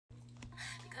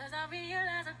I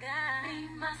realize I got me,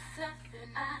 myself, and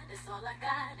I. That's all I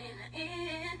got in the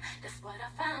end. That's what I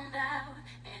found out.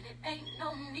 And it ain't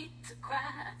no need to cry.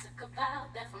 I took a vow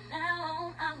that from now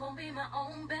on I'm gonna be my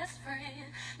own best friend.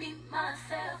 Me,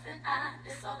 myself, and I.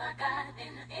 That's all I got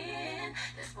in the end.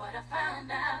 That's what I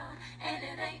found out. And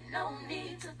it ain't no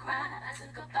need to cry. I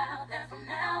took a vow that from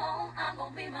now on I'm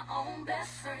gonna be my own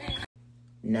best friend.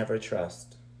 Never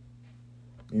trust.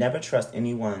 Never trust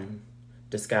anyone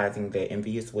disguising their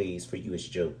envious ways for you as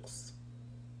jokes.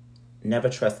 Never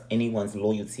trust anyone's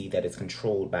loyalty that is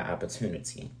controlled by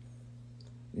opportunity.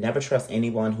 Never trust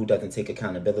anyone who doesn't take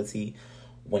accountability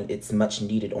when it's much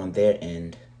needed on their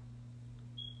end.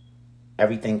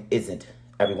 Everything isn't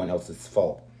everyone else's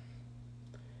fault.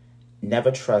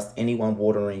 Never trust anyone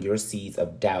watering your seeds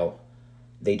of doubt.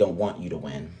 They don't want you to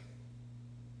win.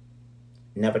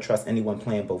 Never trust anyone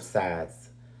playing both sides.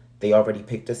 They already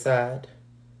picked a side.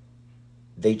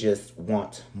 They just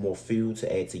want more fuel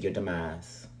to add to your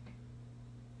demise.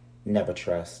 Never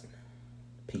trust.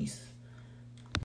 Peace.